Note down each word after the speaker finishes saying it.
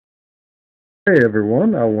Hey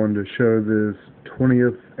everyone, I wanted to show this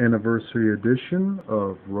 20th anniversary edition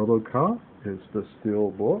of Robocop. It's the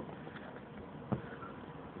steel book.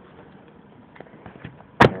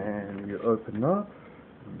 And you open up,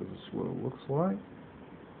 and this is what it looks like.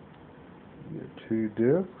 You get two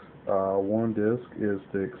discs. One disc is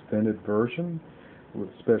the extended version with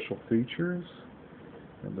special features.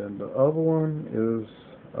 And then the other one is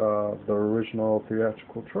the original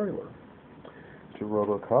theatrical trailer to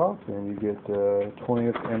Robocop. And you get the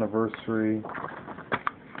 20th anniversary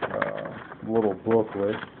little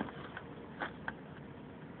booklet.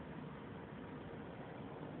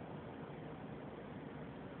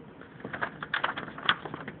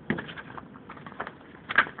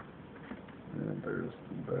 And there's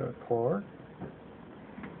the back part.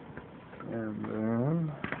 And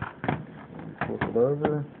then flip it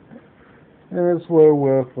over. And it's loaded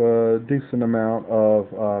with a decent amount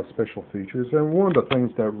of special features. And one of the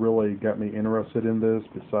things that really got me interested in this,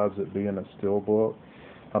 besides it being a steel book,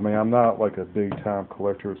 I mean, I'm not like a big-time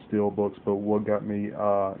collector of steel books, but what got me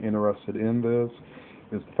interested in this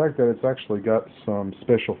is the fact that it's actually got some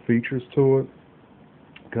special features to it.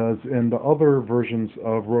 Because in the other versions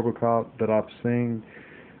of Robocop that I've seen,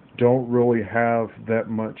 don't really have that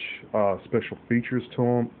much special features to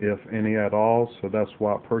them, if any at all. So that's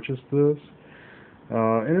why I purchased this.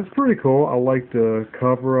 And it's pretty cool. I like the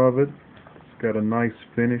cover of it. It's got a nice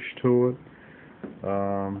finish to it.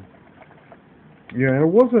 Yeah, and it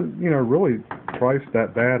wasn't, really priced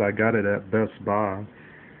that bad. I got it at Best Buy.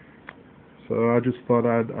 So I just thought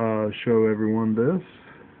I'd show everyone this.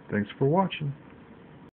 Thanks for watching.